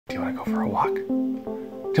Do you want to go for a walk? Do you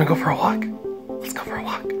want to go for a walk? Let's go for a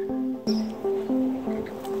walk.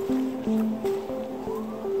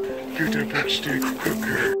 Get that big steak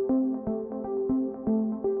cooker.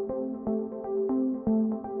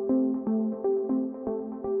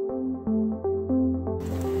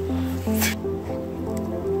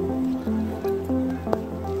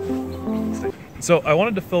 So I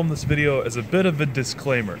wanted to film this video as a bit of a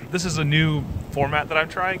disclaimer. This is a new format that I'm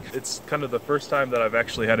trying. It's kind of the first time that I've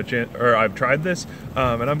actually had a chance, or I've tried this,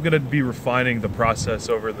 and I'm gonna be refining the process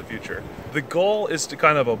over the future. The goal is to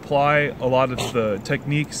kind of apply a lot of the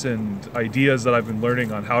techniques and ideas that I've been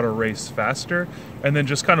learning on how to race faster, and then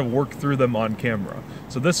just kind of work through them on camera.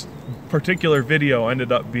 So this particular video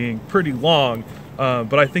ended up being pretty long,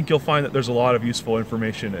 but I think you'll find that there's a lot of useful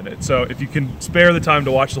information in it. So if you can spare the time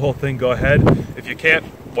to watch the whole thing, go ahead. If you can't,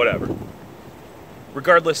 whatever.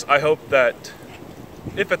 Regardless, I hope that,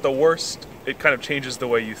 if at the worst, it kind of changes the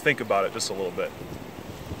way you think about it just a little bit.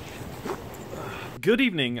 Good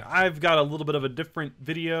evening. I've got a little bit of a different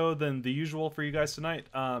video than the usual for you guys tonight.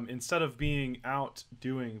 Instead of being out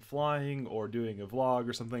doing flying or doing a vlog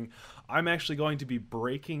or something, I'm actually going to be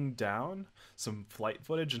breaking down some flight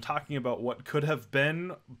footage and talking about what could have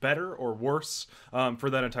been better or worse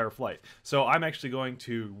for that entire flight. So I'm actually going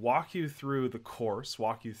to walk you through the course,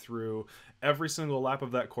 walk you through every single lap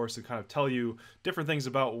of that course and kind of tell you different things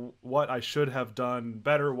about what I should have done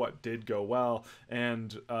better, what did go well,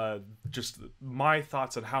 and just my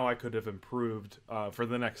thoughts on how I could have improved for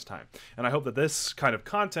the next time. And I hope that this kind of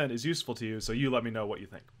content is useful to you, so you let me know what you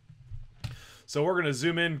think. So we're going to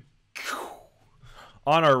zoom in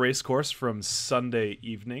on our race course from Sunday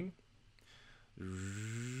evening.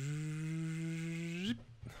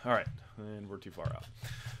 All right, and we're too far out.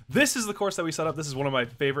 This is the course that we set up. This is one of my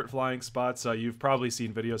favorite flying spots. You've probably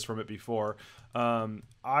seen videos from it before.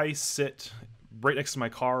 I sit right next to my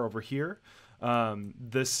car over here.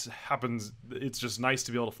 This happens, it's just nice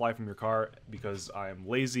to be able to fly from your car because I am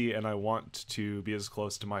lazy and I want to be as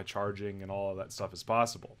close to my charging and all of that stuff as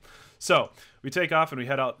possible. So we take off and we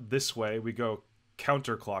head out this way. We go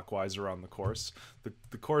counterclockwise around the course.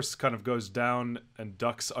 The course kind of goes down and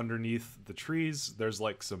ducks underneath the trees. There's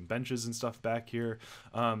like some benches and stuff back here.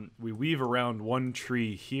 We weave around one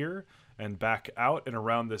tree here and back out and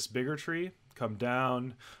around this bigger tree, come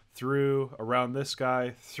down through around this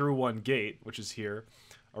guy, through one gate, which is here,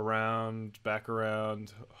 around, back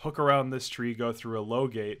around, hook around this tree, go through a low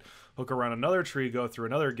gate, hook around another tree, go through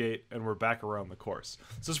another gate, and we're back around the course.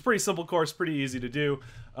 So it's a pretty simple course, pretty easy to do.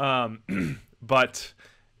 But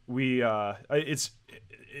we it's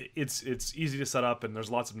easy to set up and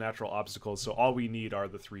there's lots of natural obstacles, so all we need are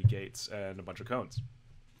the 3 gates and a bunch of cones.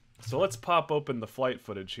 So let's pop open the flight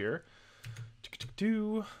footage here.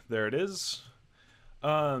 There it is.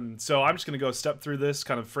 So I'm just gonna go step through this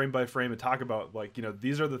kind of frame by frame and talk about, like, you know,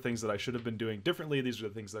 these are the things that I should have been doing differently, these are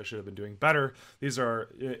the things that I should have been doing better, these are,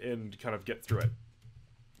 and kind of get through it.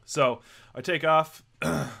 So I take off,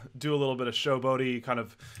 do a little bit of showboaty, kind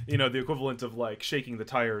of, you know, the equivalent of like shaking the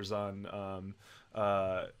tires on,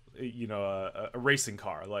 you know, a racing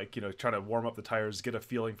car, like, you know, trying to warm up the tires, get a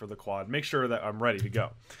feeling for the quad, make sure that I'm ready to go.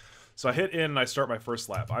 So I hit in and I start my first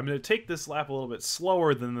lap. I'm going to take this lap a little bit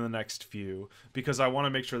slower than the next few because I want to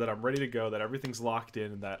make sure that I'm ready to go, that everything's locked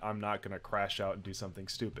in, and that I'm not going to crash out and do something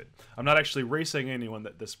stupid. I'm not actually racing anyone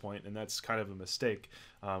at this point, and that's kind of a mistake,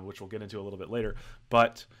 which we'll get into a little bit later.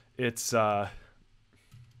 But it's we have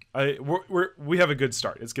a good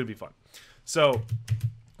start. It's going to be fun. So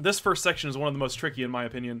this first section is one of the most tricky in my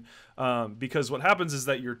opinion, because what happens is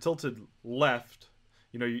that you're tilted left.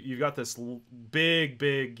 You know, you've got this big,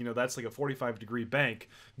 you know, that's like a 45-degree bank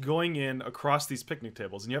going in across these picnic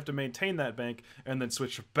tables. And you have to maintain that bank and then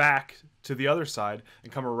switch back to the other side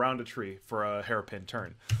and come around a tree for a hairpin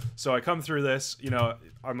turn. So I come through this, you know,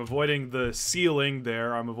 I'm avoiding the ceiling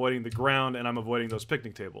there, I'm avoiding the ground, and I'm avoiding those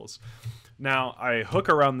picnic tables. Now, I hook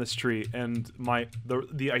around this tree, and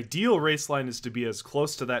the ideal race line is to be as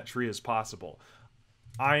close to that tree as possible.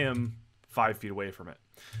 I am 5 feet away from it.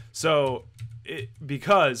 So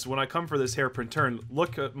because when I come for this hairpin turn,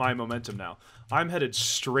 look at my momentum now. I'm headed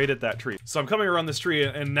straight at that tree. So I'm coming around this tree,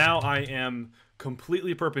 and now I am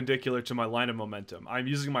completely perpendicular to my line of momentum. I'm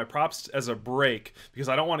using my props as a brake because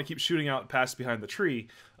I don't want to keep shooting out past behind the tree.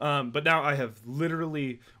 But now I have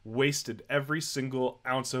literally wasted every single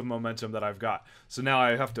ounce of momentum that I've got. So now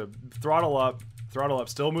I have to throttle up,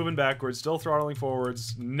 still moving backwards, still throttling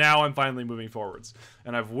forwards. Now I'm finally moving forwards.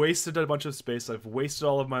 And I've wasted a bunch of space. I've wasted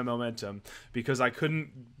all of my momentum because I couldn't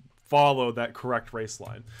follow that correct race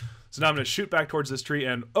line. So now I'm going to shoot back towards this tree,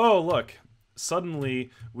 and oh, look, suddenly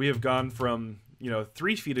we have gone from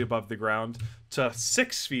 3 feet above the ground to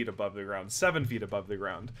 6 feet above the ground, 7 feet above the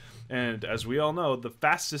ground. And as we all know, the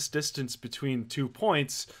fastest distance between 2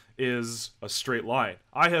 points is a straight line.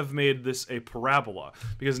 I have made this a parabola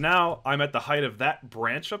because now I'm at the height of that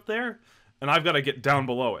branch up there, and I've got to get down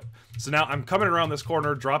below it. So now I'm coming around this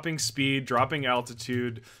corner, dropping speed, dropping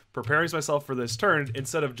altitude, preparing myself for this turn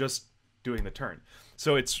instead of just doing the turn.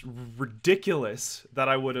 So it's ridiculous that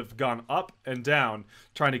I would have gone up and down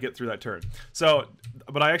trying to get through that turn. So,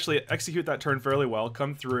 but I actually execute that turn fairly well,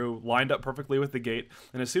 come through, lined up perfectly with the gate,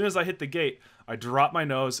 and as soon as I hit the gate, I drop my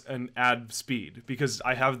nose and add speed because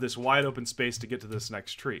I have this wide open space to get to this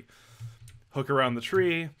next tree. Hook around the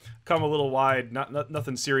tree, come a little wide,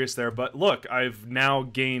 nothing serious there, but look, I've now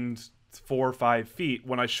gained 4 or 5 feet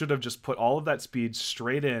when I should have just put all of that speed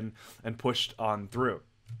straight in and pushed on through.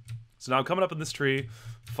 So now I'm coming up in this tree,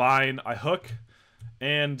 fine, I hook,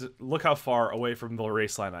 and look how far away from the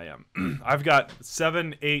race line I am. I've got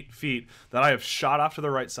 7, 8 feet that I have shot off to the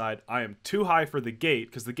right side. I am too high for the gate,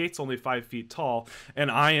 because the gate's only 5 feet tall, and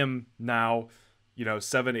I am now,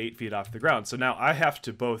 7, 8 feet off the ground. So now I have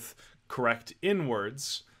to both correct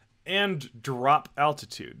inwards and drop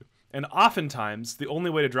altitude. And oftentimes, the only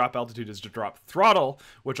way to drop altitude is to drop throttle,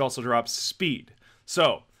 which also drops speed.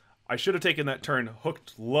 So I should have taken that turn,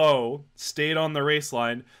 hooked low, stayed on the race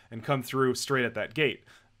line, and come through straight at that gate,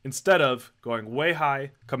 instead of going way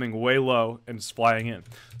high, coming way low, and just flying in.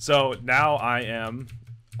 So now I'm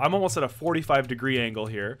almost at a 45-degree angle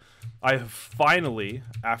here. I have finally,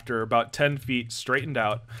 after about 10 feet, straightened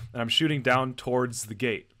out, and I'm shooting down towards the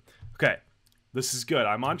gate. Okay, this is good.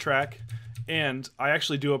 I'm on track, and I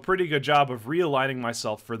actually do a pretty good job of realigning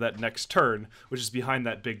myself for that next turn, which is behind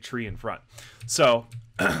that big tree in front. So,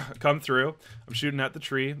 come through, I'm shooting at the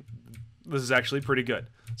tree. This is actually pretty good.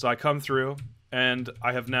 So I come through, and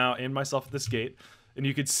I have now aimed myself at this gate, and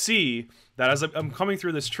you could see that as I'm coming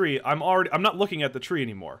through this tree, I'm not looking at the tree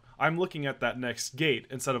anymore. I'm looking at that next gate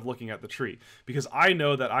instead of looking at the tree, because I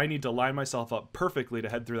know that I need to line myself up perfectly to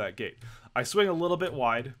head through that gate. I swing a little bit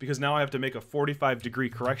wide because now I have to make a 45-degree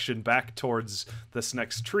correction back towards this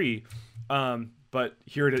next tree. But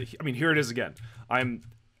here it is. I mean, here it is again. I'm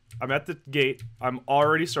at the gate. I'm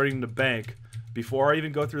already starting to bank before I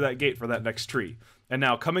even go through that gate for that next tree. And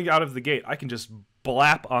now coming out of the gate, I can just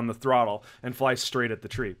blap on the throttle and fly straight at the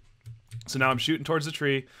tree. So now I'm shooting towards the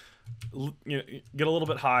tree, get a little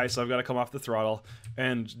bit high, so I've got to come off the throttle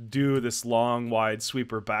and do this long, wide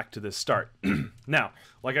sweeper back to this start. Now,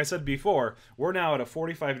 like I said before, we're now at a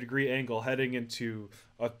 45-degree angle heading into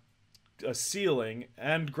a ceiling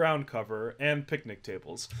and ground cover and picnic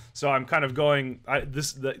tables. So I'm kind of going,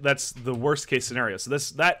 that's the worst case scenario. So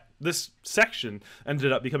this section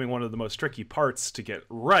ended up becoming one of the most tricky parts to get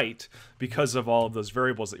right because of all of those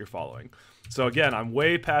variables that you're following. So again, I'm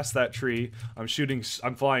way past that tree. I'm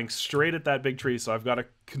flying straight at that big tree, so I've got to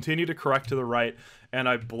continue to correct to the right, and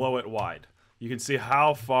I blow it wide. You can see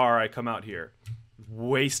how far I come out here,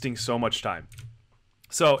 wasting so much time.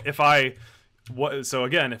 So if I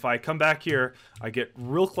come back here, I get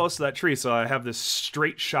real close to that tree, so I have this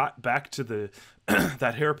straight shot back to the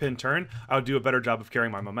that hairpin turn. I would do a better job of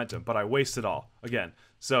carrying my momentum, but I waste it all again.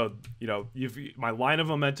 So my line of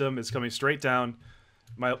momentum is coming straight down.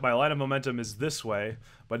 My line of momentum is this way,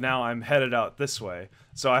 but now I'm headed out this way.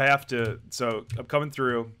 So I'm coming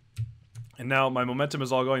through, and now my momentum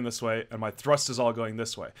is all going this way, and my thrust is all going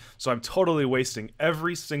this way. So I'm totally wasting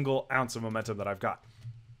every single ounce of momentum that I've got.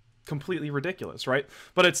 Completely ridiculous, right?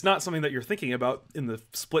 But it's not something that you're thinking about in the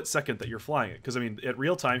split second that you're flying it, because I mean, at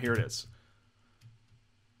real time, here it is.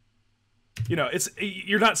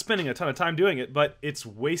 You're not spending a ton of time doing it, but it's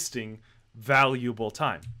wasting valuable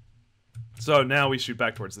time. So now we shoot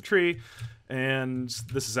back towards the tree, and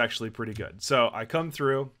this is actually pretty good. So I come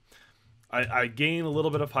through, I gain a little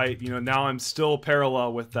bit of height. Now I'm still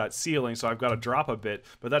parallel with that ceiling, so I've got to drop a bit,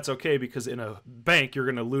 but that's okay because in a bank, you're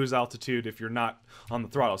going to lose altitude if you're not on the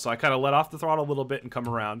throttle. So I kind of let off the throttle a little bit and come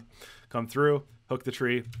around, come through, hook the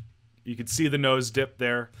tree. You can see the nose dip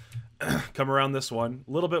there. Come around this one,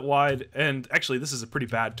 a little bit wide, and actually this is a pretty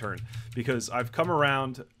bad turn because I've come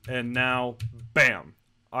around and now, bam,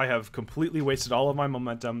 I have completely wasted all of my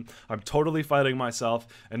momentum. I'm totally fighting myself,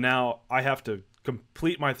 and now I have to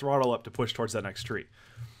complete my throttle up to push towards that next tree.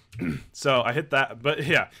 So I hit that, but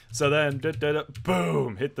yeah, so then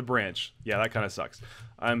boom, hit the branch. Yeah, that kind of sucks.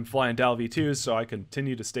 I'm flying DAL V2s, so I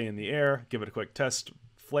continue to stay in the air, give it a quick test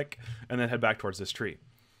flick, and then head back towards this tree.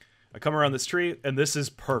 I come around this tree, and this is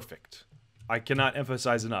perfect. I cannot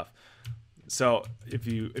emphasize enough. So if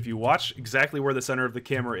you watch exactly where the center of the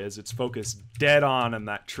camera is, it's focused dead on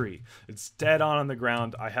that tree. It's dead on the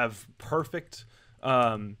ground. I have perfect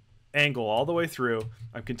angle all the way through.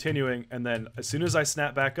 I'm continuing, and then as soon as I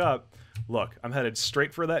snap back up, look, I'm headed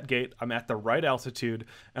straight for that gate. I'm at the right altitude,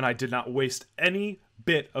 and I did not waste any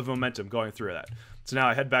bit of momentum going through that. So now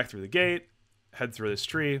I head back through the gate, head through this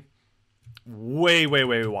tree, way, way,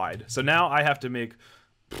 way wide. So now I have to make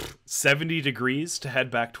 70 degrees to head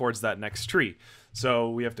back towards that next tree. So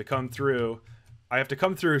we have to come through. I have to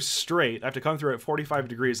come through straight. I have to come through at 45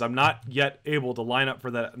 degrees. I'm not yet able to line up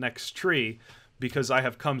for that next tree because I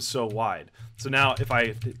have come so wide. So now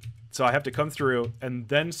so I have to come through and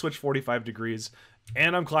then switch 45 degrees,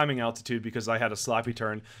 and I'm climbing altitude because I had a sloppy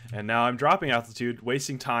turn, and now I'm dropping altitude,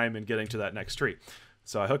 wasting time and getting to that next tree.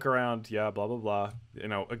 So I hook around, yeah, blah, blah, blah. You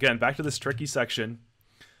know, again, back to this tricky section.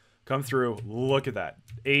 Come through, look at that.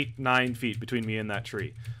 8-9 feet between me and that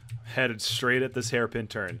tree. Headed straight at this hairpin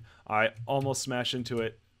turn. I almost smash into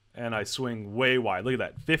it, and I swing way wide. Look at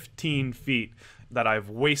that, 15 feet that I've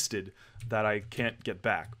wasted that I can't get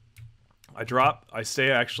back. I drop, I stay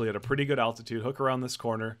actually at a pretty good altitude, hook around this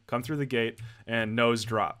corner, come through the gate, and nose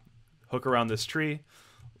drop. Hook around this tree,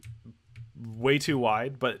 way too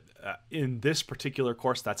wide, but in this particular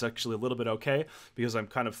course, that's actually a little bit okay because I'm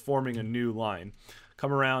kind of forming a new line.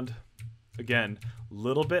 Come around, again, a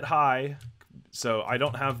little bit high, so I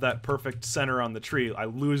don't have that perfect center on the tree. I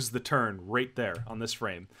lose the turn right there on this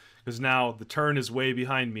frame because now the turn is way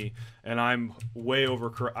behind me, and I'm way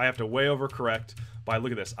over. I have to way overcorrect by,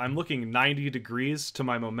 look at this. I'm looking 90 degrees to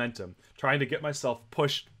my momentum, trying to get myself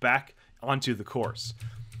pushed back onto the course.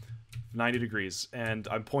 90 degrees, and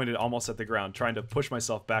I'm pointed almost at the ground, trying to push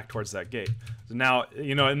myself back towards that gate. So now,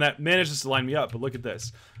 you know, and that manages to line me up, but look at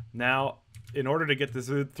this. Now, in order to get this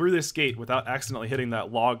through this gate without accidentally hitting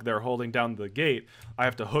that log there holding down the gate, I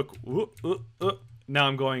have to hook. Now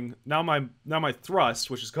I'm going. Now my thrust,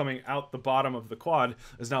 which is coming out the bottom of the quad,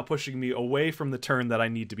 is now pushing me away from the turn that I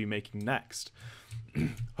need to be making next.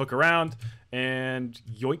 Hook around, and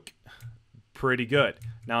yoink. Pretty good.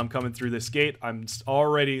 Now I'm coming through this gate. I'm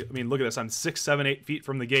already, I mean, look at this. I'm 6, 7, 8 feet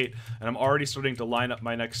from the gate, and I'm already starting to line up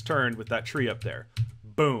my next turn with that tree up there.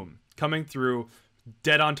 Boom. Coming through,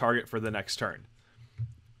 dead on target for the next turn.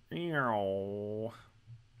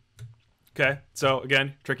 Okay, so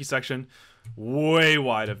again, tricky section. Way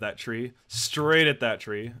wide of that tree, straight at that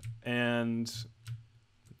tree, and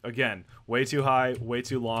again, way too high, way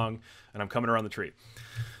too long, and I'm coming around the tree.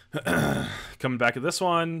 Coming back at this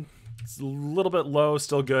one. It's a little bit low,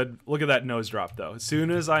 still good. Look at that nose drop, though. As soon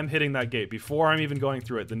as I'm hitting that gate, before I'm even going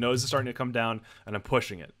through it, the nose is starting to come down, and I'm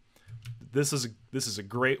pushing it. This is a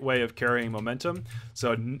great way of carrying momentum.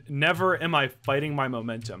 So never am I fighting my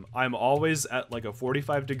momentum. I'm always at like a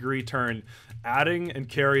 45-degree turn, adding and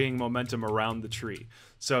carrying momentum around the tree.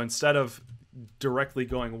 So instead of directly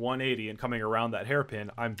going 180 and coming around that hairpin,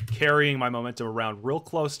 I'm carrying my momentum around real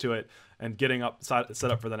close to it and getting up set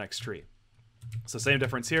up for the next tree. So same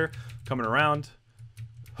difference here, coming around,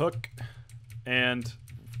 hook, and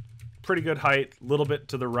pretty good height, a little bit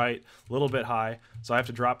to the right, a little bit high, so I have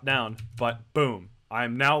to drop down, but boom,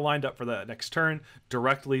 I'm now lined up for the next turn,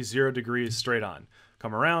 directly 0 degrees straight on.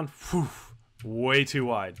 Come around, whew, way too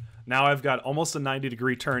wide. Now I've got almost a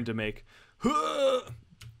 90-degree turn to make,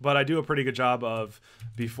 but I do a pretty good job of,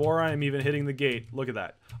 before I'm even hitting the gate, look at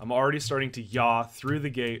that, I'm already starting to yaw through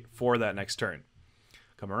the gate for that next turn.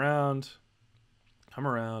 Come around.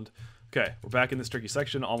 Okay, we're back in this tricky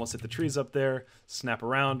section. Almost hit the trees up there. Snap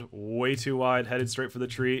around. Way too wide. Headed straight for the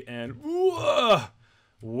tree. And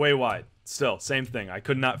way wide. Still, same thing. I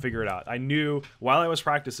could not figure it out. I knew while I was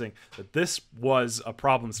practicing that this was a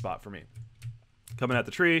problem spot for me. Coming at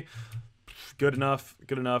the tree. Good enough.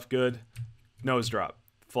 Good. Nose drop.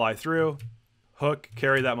 Fly through. Hook.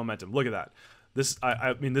 Carry that momentum. Look at that.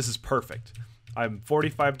 I mean, this is perfect. I'm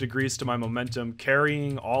 45 degrees to my momentum,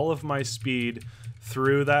 carrying all of my speed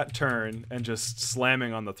through that turn and just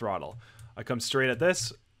slamming on the throttle. I come straight at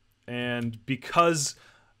this, and because,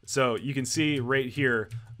 so you can see right here,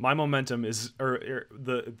 my momentum is, or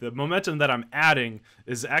the momentum that I'm adding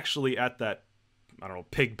is actually at that, I don't know,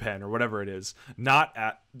 pig pen or whatever it is, not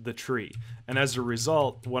at the tree. And as a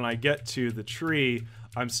result, when I get to the tree,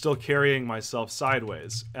 I'm still carrying myself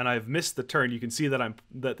sideways, and I've missed the turn. You can see that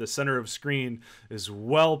that the center of screen is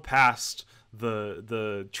well past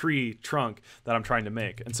the tree trunk that I'm trying to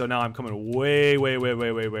make, and so now I'm coming way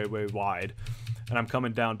wide, and I'm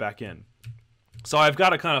coming down back in. So I've got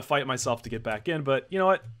to kind of fight myself to get back in, but you know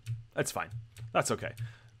what? That's fine. That's okay,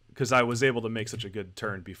 because I was able to make such a good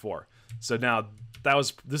turn before. So now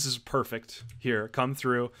this is perfect here. Come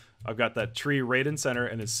through. I've got that tree right in center,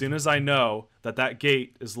 and as soon as I know that that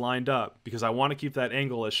gate is lined up, because I want to keep that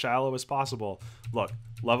angle as shallow as possible, look,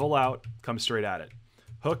 level out, come straight at it.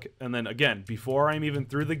 hook, and then again, before I'm even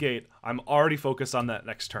through the gate, I'm already focused on that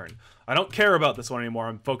next turn. I don't care about this one anymore.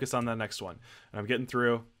 I'm focused on that next one. And I'm getting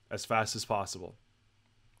through as fast as possible.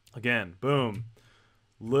 Again, boom.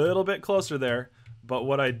 Little bit closer there, but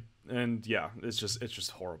yeah, it's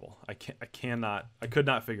just horrible. I could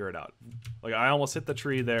not figure it out. Like, I almost hit the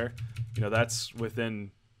tree there. You know, that's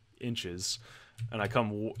within inches. And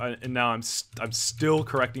and now I'm still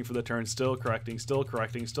correcting for the turn, still correcting,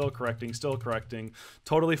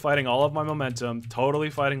 totally fighting all of my momentum,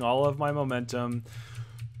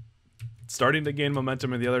 starting to gain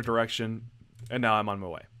momentum in the other direction, and now I'm on my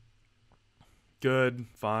way. Good,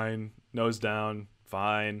 fine, nose down,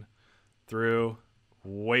 fine, through,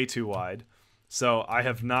 way too wide. So I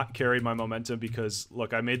have not carried my momentum because,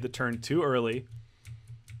 look, I made the turn too early,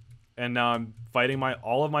 and now I'm fighting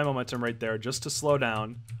all of my momentum right there just to slow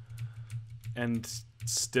down, and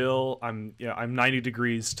still I'm 90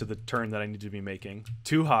 degrees to the turn that I need to be making.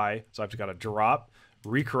 Too high, so I've got to drop,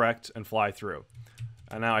 recorrect, and fly through.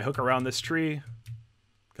 And now I hook around this tree,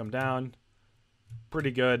 come down,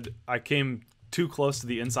 pretty good. I came too close to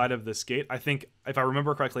the inside of this gate. I think, if I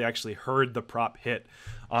remember correctly, I actually heard the prop hit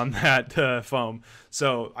on that foam,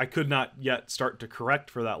 so I could not yet start to correct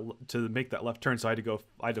for that, to make that left turn. So I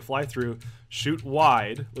had to fly through, shoot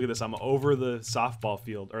wide. Look at this, I'm over the softball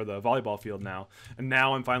field, or the volleyball field now, and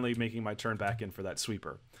now I'm finally making my turn back in for that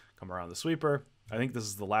sweeper. Come around the sweeper. I think this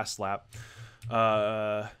is the last lap.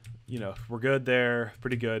 You know, we're good there,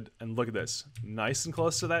 pretty good. And look at this, nice and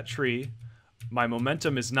close to that tree. My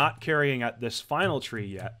momentum is not carrying at this final tree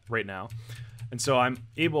yet, right now. And so I'm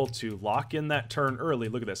able to lock in that turn early.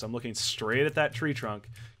 Look at this. I'm looking straight at that tree trunk,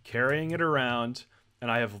 carrying it around, and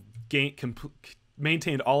I have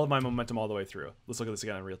maintained all of my momentum all the way through. Let's look at this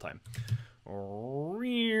again in real time.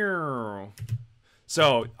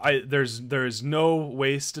 So there's no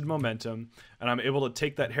wasted momentum, and I'm able to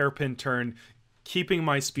take that hairpin turn, keeping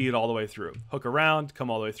my speed all the way through. Hook around, come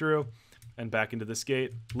all the way through, and back into this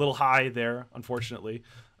gate. A little high there, unfortunately,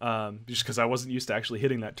 just because I wasn't used to actually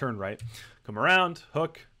hitting that turn right. Come around,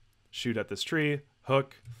 hook, shoot at this tree,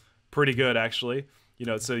 hook. Pretty good, actually. You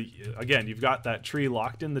know, so again, you've got that tree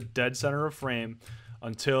locked in the dead center of frame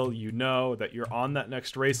until you know that you're on that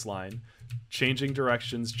next race line, changing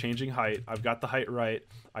directions, changing height. I've got the height right.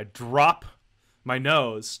 I drop my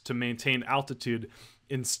nose to maintain altitude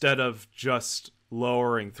instead of just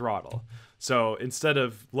lowering throttle. So instead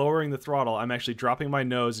of lowering the throttle, I'm actually dropping my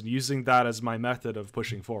nose and using that as my method of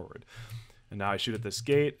pushing forward. And now I shoot at this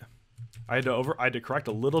gate. I had to correct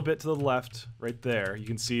a little bit to the left right there. You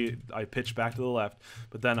can see I pitch back to the left,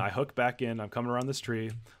 but then I hook back in. I'm coming around this tree,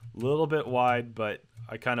 a little bit wide, but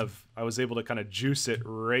I was able to kind of juice it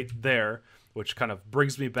right there, which kind of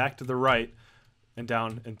brings me back to the right and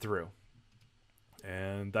down and through.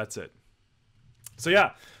 And that's it. So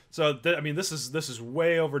yeah, I mean, this is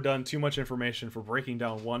way overdone, too much information for breaking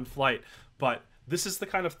down one flight, but this is the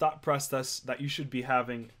kind of thought process that you should be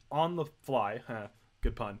having on the fly.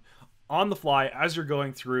 Good pun. On the fly as you're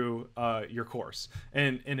going through your course.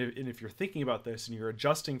 And if you're thinking about this and you're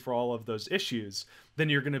adjusting for all of those issues, then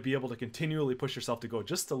you're going to be able to continually push yourself to go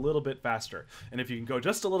just a little bit faster. And if you can go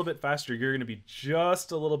just a little bit faster, you're going to be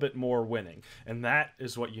just a little bit more winning. And that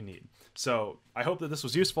is what you need. So I hope that this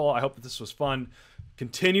was useful. I hope that this was fun.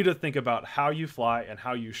 Continue to think about how you fly and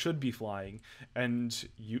how you should be flying, and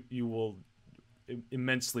you will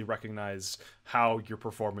immensely recognize how your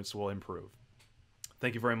performance will improve.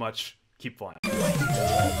 Thank you very much. Keep flying.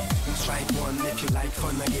 Strike one if you like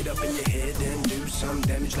fun. Now get up in your head and do some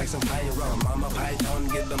damage like some fire rum. I'm a python,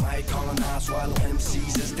 get the mic on. I swallow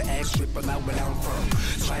MCs as the ass triple out where I'm from.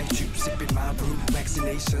 Strike two, sipping my brew.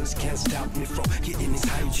 Vaccinations can't stop me from getting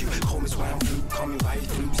inside you. Home is swine flu, call me white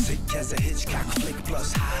flu. Sick as a Hitchcock flick,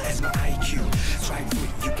 plus high as my IQ. Strike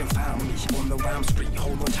three, you can find me on the round street.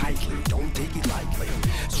 Hold on tightly, don't take it lightly.